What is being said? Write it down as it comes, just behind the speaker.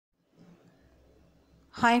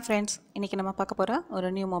Hi friends, இன்னைக்கு நம்ம பார்க்க போற ஒரு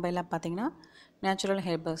நியூ மொபைல் ஆப் பாத்தீங்கன்னா நேச்சுரல்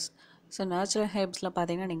ஹெர்பஸ். ஸோ நேச்சுரல் ஹெர்ப்ஸில்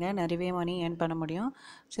பார்த்தீங்கன்னா நீங்கள் நிறையவே மணி ஏர்ன் பண்ண முடியும்.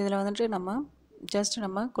 ஸோ இதில் வந்துட்டு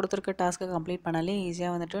நம்ம கொடுத்துருக்க டாஸ்க்கை கம்ப்ளீட் பண்ணாலே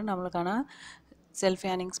ஈஸியாக வந்துட்டு நம்மளுக்கான செல்ஃப்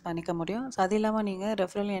ஏர்னிங்ஸ் பண்ணிக்க முடியும். ஸோ அது இல்லாமல் நீங்கள்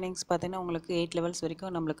ரெஃபரல் ஏர்னிங்ஸ் பார்த்தீங்கன்னா உங்களுக்கு 8 லெவல்ஸ்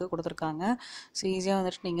வரைக்கும் நம்மளுக்கு கொடுத்துருக்காங்க. ஸோ ஈஸியாக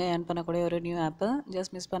வந்துட்டு நீங்கள் ஏர்ன் பண்ணக்கூடிய ஒரு நியூ ஆப்பு.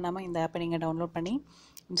 ஜஸ்ட் மிஸ் பண்ணாமல் இந்த ஆப்பை நீங்கள் டவுன்லோட் பண்ணி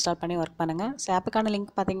இன்ஸ்டால் பண்ணி ஒர்க் பண்ணுங்கள். ஸோ ஆப்புக்கான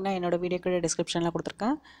லிங்க் பார்த்தீங்கன்னா என்னோட வீடியோக்கு டிஸ்கிரிப்ஷனில்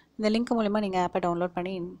கொடுத்துருக்கேன். இந்த லிங்க் மூலிமா நீங்கள் ஆப்பை டவுன்லோட்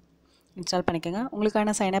பண்ணி இன்ஸ்டால் பண்ணிக்கோங்க.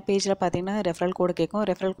 உங்களுக்கான சைனப் பேஜில் பார்த்தீங்கன்னா ரெஃபரல் கோடு கேட்கும்.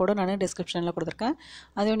 ரெஃபரல் கோடு நான் டிஸ்கிரிப்ஷனில் கொடுத்துருக்கேன்.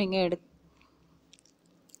 அதையும் நீங்கள்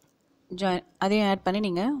அதையும் ஆட் பண்ணி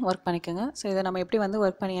நீங்கள் ஒர்க் பண்ணிக்கோங்க. ஸோ இதை நம்ம எப்படி வந்து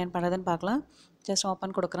ஒர்க் பண்ணி ஏர்ன் பண்ணுறதுன்னு பார்க்கலாம். ஜஸ்ட்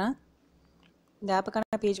ஓப்பன் கொடுக்குறேன். இந்த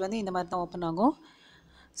ஆப்புக்கான பேஜ் வந்து இந்த மாதிரி தான் ஓப்பன் ஆகும்.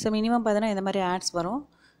 ஸோ மினிமம் பார்த்தீங்கன்னா இந்த மாதிரி ஆட்ஸ் வரும்.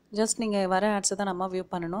 ஜஸ்ட் நீங்கள் வர ஆட்ஸை தான் நம்ம வியூ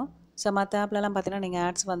பண்ணணும். ஸோ மற்ற ஆப்லலாம் பார்த்தீங்கன்னா நீங்கள்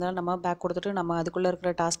ஆட்ஸ் வந்தாலும் நம்ம பேக் கொடுத்துட்டு நம்ம அதுக்குள்ளே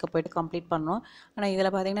இருக்கிற டாஸ்க்கை போய்ட்டு கம்ப்ளீட் பண்ணணும். ஆனால்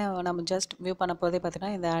இதில் பார்த்தீங்கன்னா நம்ம ஜஸ்ட் வியூ பண்ண போதே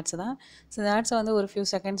பார்த்தீங்கன்னா இந்த ஆட்ஸ் தான். ஸோ இந்த ஆட்ஸை வந்து ஒரு ஃபியூ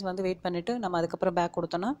செகண்ட்ஸ் வந்து வெயிட் பண்ணிவிட்டு நம்ம அதுக்கப்புறம் பேக்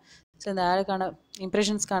கொடுத்தோன்னா ஸோ இந்த ஆடுக்கான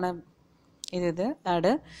இம்ப்ரெஷன்ஸ்க்கான இது ஆடு.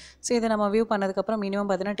 ஸோ இதை நம்ம வியூ பண்ணதுக்கப்புறம் மினிமம்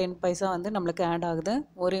பார்த்தீங்கன்னா 10 பைசா வந்து நம்மளுக்கு ஆட் ஆகுது.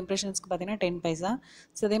 ஒரு இம்ப்ரெஷன்ஸ்க்கு பார்த்தீங்கன்னா 10 பைசா.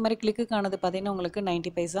 ஸோ அதே மாதிரி கிளிக்குக்கானது பார்த்தீங்கன்னா உங்களுக்கு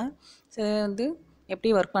 90 பைசா. ஸோ இது வந்து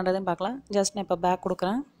எப்படி ஒர்க் பண்ணுறதுன்னு பார்க்கலாம். ஜஸ்ட் நான் இப்போ பேக்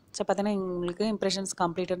கொடுக்குறேன். ஸோ பார்த்தீங்கன்னா உங்களுக்கு இம்ப்ரெஷன்ஸ்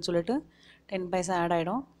கம்ப்ளீட்னு சொல்லிட்டு 10 பைசா ஆட்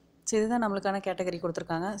ஆகிடும். ஸோ இதுதான் நம்மளுக்கான கேட்டகரி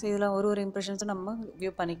கொடுத்துருக்காங்க. ஸோ இதில் ஒரு இம்ப்ரெஷன்ஸும் நம்ம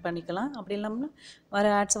வியூ பண்ணிக்கலாம். அப்படி இல்லாமல்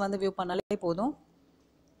வர ஆட்ஸை வந்து வியூ பண்ணாலே போதும்.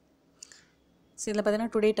 ஸோ இதில்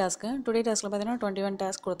பார்த்தீங்கன்னா டுடே டாஸ்க்கில் பார்த்தீங்கன்னா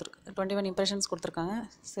 21 இம்ப்ரெஷன்ஸ் கொடுத்துருக்காங்க.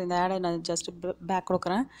 ஸோ இந்த ஆடை நான் ஜஸ்ட் பேக்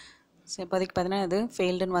கொடுக்குறேன். ஸோ இப்போதைக்கு பார்த்தீங்கன்னா இது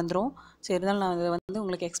ஃபெயில்டுன்னு வந்துடும். ஸோ இருந்தாலும் நான் இதை வந்து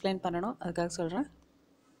உங்களுக்கு எக்ஸ்பிளைன் பண்ணணும், அதுக்காக சொல்கிறேன்.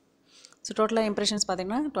 ஸோ டோட்டலாக இம்ப்ரெஷன்ஸ்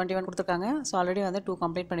பார்த்தீங்கன்னா 21 கொடுத்துருக்காங்க. ஸோ ஆல்ரெடி வந்து 2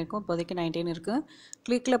 கம்ப்ளீட் பண்ணியிருக்கோம். இப்போதைக்கு 19 இருக்குது.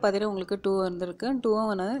 கிளிக்கில் பார்த்தீங்கன்னா உங்களுக்கு 2 வந்துருக்கு. 2வும்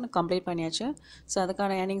வந்து கம்ப்ளீட் பண்ணியாச்சு. ஸோ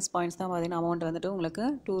அதுக்கான ஏர்னிங்ஸ் பாயிண்ட்ஸ் தான் பார்த்தீங்கன்னா அமௌண்ட் வந்துட்டு உங்களுக்கு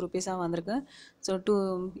 2 ருபீஸாக வந்திருக்கு. ஸோ 2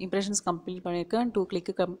 இம்ப்ரெஷன்ஸ் கம்ப்ளீட் பண்ணியிருக்கேன். 2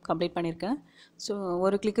 கிளிக்கு கம்ப்ளீட் பண்ணியிருக்கேன். ஸோ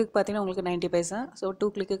ஒரு கிளிக்குக்கு பார்த்தீங்கன்னா உங்களுக்கு 90 பைசா. ஸோ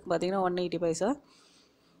 2 கிளிக்குக்கு பார்த்தீங்கன்னா 180 பைசா.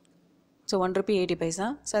 ஸோ 1 ரூபி 80 பைசா.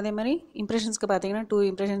 ஸோ அதே மாதிரி இம்ப்ரெஷன்ஸ்க்கு பார்த்தீங்கன்னா 2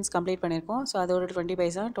 இம்ப்ரெஷன்ஸ் கம்ப்ளீட் பண்ணியிருக்கோம். ஸோ அதோட 20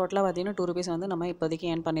 பைசா. டோட்டலாக பார்த்தீங்கன்னா 2 ருபீஸ் வந்து நம்ம இப்போதைக்கு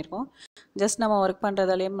ஏர்ன் பண்ணியிருக்கோம். ஜஸ்ட் நம்ம ஒர்க்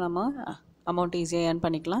பண்ணுறதாலேயும் நம்ம அமௌண்ட் ஈஸியாக ஏர்ன்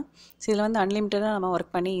பண்ணிக்கலாம். ஸோ இதில் வந்து அன்லிமிட்டடாக நம்ம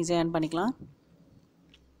ஒர்க் பண்ணி ஈஸியாக ஏர்ன் பண்ணிக்கலாம்.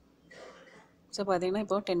 ஸோ பார்த்தீங்கன்னா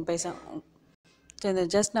இப்போது 10 பைசா. ஸோ இந்த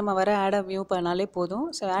ஜஸ்ட் நம்ம வர ஆடை வியூ பண்ணாலே போதும்.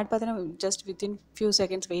 ஸோ ஆட் பார்த்தீங்கன்னா just within few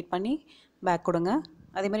seconds wait பண்ணி பேக் கொடுங்க.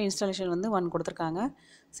 அதே மாதிரி இன்ஸ்டாலேஷன் வந்து 1 கொடுத்துருக்காங்க.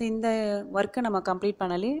 ஸோ இந்த ஒர்க்கை நம்ம கம்ப்ளீட்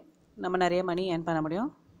பண்ணாலே நம்ம நிறைய மணி ஏர்ன் பண்ண முடியும்.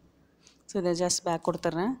 ஸோ இதை ஜஸ்ட் பேக்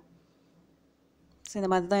கொடுத்துட்றேன். ஸோ இந்த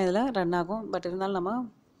மாதிரி தான் இதில் ரன் ஆகும். பட் இருந்தாலும் நம்ம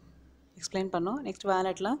எக்ஸ்பிளைன் பண்ணோம். நெக்ஸ்ட்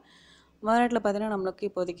வாலெட்டில் பார்த்தீங்கன்னா நம்மளுக்கு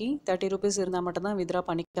இப்போதைக்கு 30 ருபீஸ் இருந்தால் மட்டும்தான் வித்ரா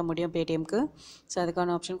பண்ணிக்க முடியும் பேடிஎம்க்கு. ஸோ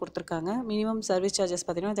அதுக்கான ஆப்ஷன் கொடுத்துருக்காங்க. மினிமம் சர்வீஸ் சார்ஜஸ்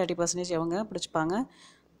பார்த்தீங்கன்னா 30% அவங்க பிடிச்சிப்பாங்க.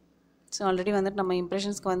 ஸோ ஆல்ரெடி வந்துட்டு நம்ம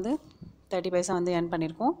இம்ப்ரெஷன்ஸ்க்கு வந்து 30 பைசா வந்து ஏர்ன்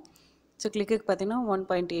பண்ணியிருக்கோம். ஸோ கிளிக்குக்கு பார்த்தீங்கன்னா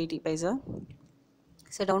 1.80 பைசா.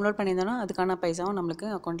 ஸோ டவுன்லோட் பண்ணியிருந்தோன்னா அதுக்கான பைசாவும் நம்மளுக்கு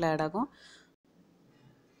அக்கௌண்ட்டில் ஆட் ஆகும்.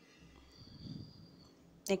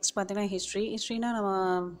 நெக்ஸ்ட் பார்த்தீங்கன்னா ஹிஸ்ட்ரினா நம்ம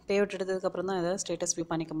பேஅவுட் எடுத்ததுக்கப்புறம் தான் எதாவது ஸ்டேட்டஸ் வியூ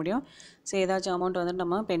பண்ணிக்க முடியும். ஸோ ஏதாச்சும் அமௌண்ட் வந்துட்டு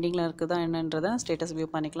நம்ம பெண்டிங்கில் இருக்குதா என்னன்றதை ஸ்டேட்டஸ் வியூ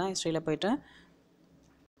பண்ணிக்கலாம் ஹிஸ்ட்ரியில் போய்ட்டு.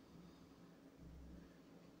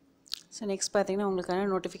 ஸோ நெக்ஸ்ட் பார்த்தீங்கன்னா உங்களுக்கான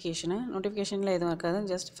நோட்டிஃபிகேஷனில் எதுவும் இருக்காது.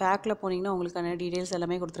 ஜஸ்ட் ஃபேக்கில் போனீங்கன்னா உங்களுக்கான டீட்டெயில்ஸ்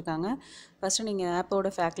எல்லாமே கொடுத்துருக்காங்க. ஃபஸ்ட்டு நீங்கள் ஆப்போட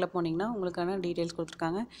ஃபேக்கில் போனீங்கன்னா உங்களுக்கான டீட்டெயில்ஸ்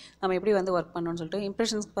கொடுத்துருக்காங்க. நம்ம எப்படி வந்து ஒர்க் பண்ணணும்னு சொல்லிட்டு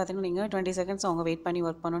இம்ப்ரெஷன்ஸ்க்கு பார்த்தீங்கன்னா நீங்கள் 20 செகண்ட்ஸ் அவங்க வெயிட் பண்ணி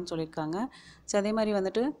ஒர்க் பண்ணணும்னு சொல்லியிருக்காங்க. ஸோ அதே மாதிரி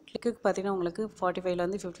வந்துட்டு கிளிக்குக்கு பார்த்தீங்கன்னா உங்களுக்கு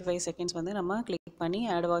 45 55 செகண்ட்ஸ் வந்து நம்ம கிளிக் பண்ணி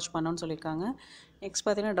ஆட் வாட்ச் பண்ணணும்னு சொல்லியிருக்காங்க. நெக்ஸ்ட்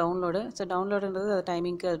பார்த்தீங்கன்னா டவுன்லோடு. ஸோ டவுன்லோடுன்றது அது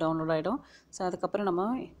டைமிங்க்கு அது டவுன்லோட் ஆகிடும். ஸோ அதுக்கப்புறம் நம்ம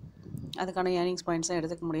அதுக்கான ஏர்னிங்ஸ் பாயிண்ட்ஸை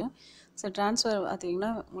எடுத்துக்க முடியும். ஸோ ட்ரான்ஸ்ஃபர் பார்த்தீங்கன்னா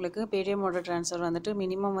உங்களுக்கு பேடிஎம்மோட ட்ரான்ஸ்ஃபர் வந்துட்டு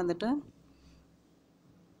மினிமம் வந்துட்டு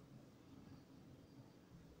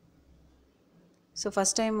ஸோ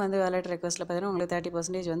ஃபஸ்ட் டைம் வந்து வேலட் ரெக்வஸ்ட்டில் பார்த்தீங்கன்னா உங்களுக்கு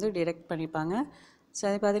 30% வந்து டிடெக்ட் பண்ணிப்பாங்க. ஸோ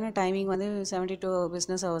அது பார்த்தீங்கன்னா டைமிங் வந்து 72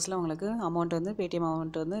 பிஸ்னஸ் ஹவர்ஸில் உங்களுக்கு அமௌண்ட் வந்து பேடிஎம்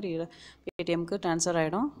அமௌண்ட் வந்து பேடிஎம்க்கு ட்ரான்ஸ்ஃபர்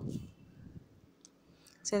ஆகிடும்.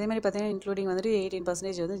 ஸோ அதே மாதிரி பார்த்தீங்கன்னா இன்க்ளூடிங் வந்துட்டு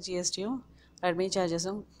 18% வந்து ஜிஎஸ்டியும் அட்மின்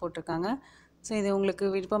சார்ஜஸும் போட்டிருக்காங்க. ஸோ இது உங்களுக்கு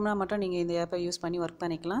விருப்பம்னா மட்டும் நீங்கள் இந்த ஆப்பை யூஸ் பண்ணி ஒர்க்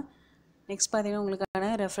பண்ணிக்கலாம். நெக்ஸ்ட் பார்த்தீங்கன்னா உங்களுக்கான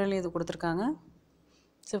ரெஃபரல் இது கொடுத்துருக்காங்க.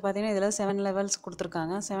 ஸோ பார்த்தீங்கன்னா இதில் 7 லெவல்ஸ்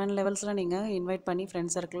கொடுத்துருக்காங்க. 7 லெவல்ஸில் நீங்கள் இன்வைட் பண்ணி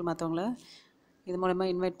ஃப்ரெண்ட்ஸ் சர்க்கிள் மற்றவங்கள இது மூலமா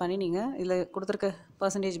இன்வைட் பண்ணி நீங்கள் இதில் கொடுத்துருக்க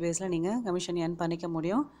பர்சன்டேஜ் பேஸில் நீங்கள் கமிஷன் ஏர்ன் பண்ணிக்க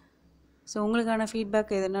முடியும். ஸோ உங்களுக்கான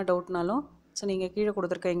ஃபீட்பேக் எதுனா டவுட்னாலும் ஸோ நீங்கள் கீழே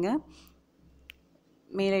கொடுத்துருக்கீங்க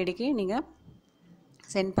மெயில் ஐடிக்கு நீங்கள்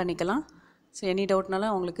சென்ட் பண்ணிக்கலாம். ஸோ எனி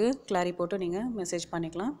டவுட்னாலும் அவங்களுக்கு கிளாரி போட்டு நீங்கள் மெசேஜ்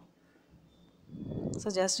பண்ணிக்கலாம். ஸோ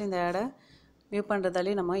ஜஸ்ட் இந்த ஆடை வியூ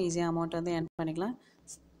பண்ணுறதாலே நம்ம ஈஸியாக அமௌண்ட் வந்து ஏர்ன் பண்ணிக்கலாம்.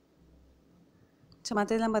 ஸோ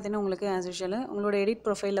மற்றதெல்லாம் பார்த்தீங்கன்னா உங்களுக்கு ஆஸ் யூஷுவல் உங்களோட எடிட்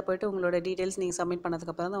ப்ரொஃபைலில் போய்ட்டு உங்களோட டீட்டெயில்ஸ் நீங்கள் சப்மிட்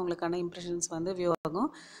பண்ணதுக்கப்புறம் தான் உங்களுக்கான இம்ப்ரெஷன்ஸ் வந்து வியூ ஆகும்.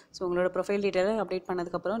 ஸோ உங்களோட ப்ரொஃபைல் டீட்டெயிலை அப்டேட்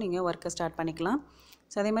பண்ணதுக்கப்புறம் நீங்கள் ஒர்க்கை ஸ்டார்ட் பண்ணிக்கலாம்.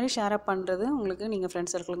 ஸோ அதே மாதிரி ஷேர் அப் பண்ணுறது உங்களுக்கு நீங்கள்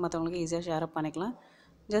ஃப்ரெண்ட்ஸ் சர்க்கிளுக்கு மற்றவங்களுக்கு ஈஸியாக ஷேர் அப் பண்ணிக்கலாம்.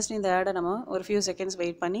 ஜஸ்ட் இந்த ஆடை நம்ம ஒரு ஃபியூ செகண்ட்ஸ்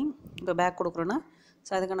வெயிட் பண்ணி இப்போ பேக் கொடுக்குறோன்னா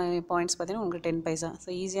ஸோ அதுக்கான பாயிண்ட்ஸ் பார்த்தீங்கன்னா உங்களுக்கு 10 பைசா. ஸோ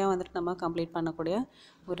ஈஸியாக வந்துட்டு நம்ம கம்ப்ளீட் பண்ணக்கூடிய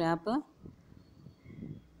ஒரு ஆப்பு.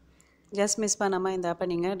 ஜஸ்ட் மிஸ் பண்ணாமல் இந்த ஆப்பை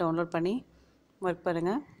நீங்கள் டவுன்லோட் பண்ணி ஒர்க்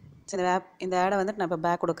பண்ணுங்கள். ஸோ இந்த ஆடை வந்துட்டு நான் இப்போ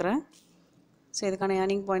பேக் கொடுக்குறேன். ஸோ இதுக்கான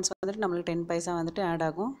ஏர்னிங் பாயிண்ட்ஸ் வந்துட்டு நம்மளுக்கு 10 பைசா வந்துட்டு ஆட்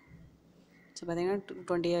ஆகும். ஸோ பார்த்திங்கன்னா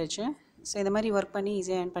 20 ஆயிடுச்சு. ஸோ இந்த மாதிரி ஒர்க் பண்ணி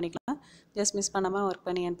ஈஸியாக ஏர்ன் பண்ணிக்கலாம். ஜஸ்ட் மிஸ் பண்ணாமல் ஒர்க்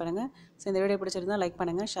பண்ணி ஏர்ன் பண்ணுங்கள். ஸோ இந்த வீடியோ பிடிச்சிருந்தால் லைக்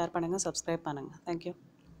பண்ணுங்கள், ஷேர் பண்ணுங்கள், சப்ஸ்கிரைப் பண்ணுங்கள். தேங்க்யூ.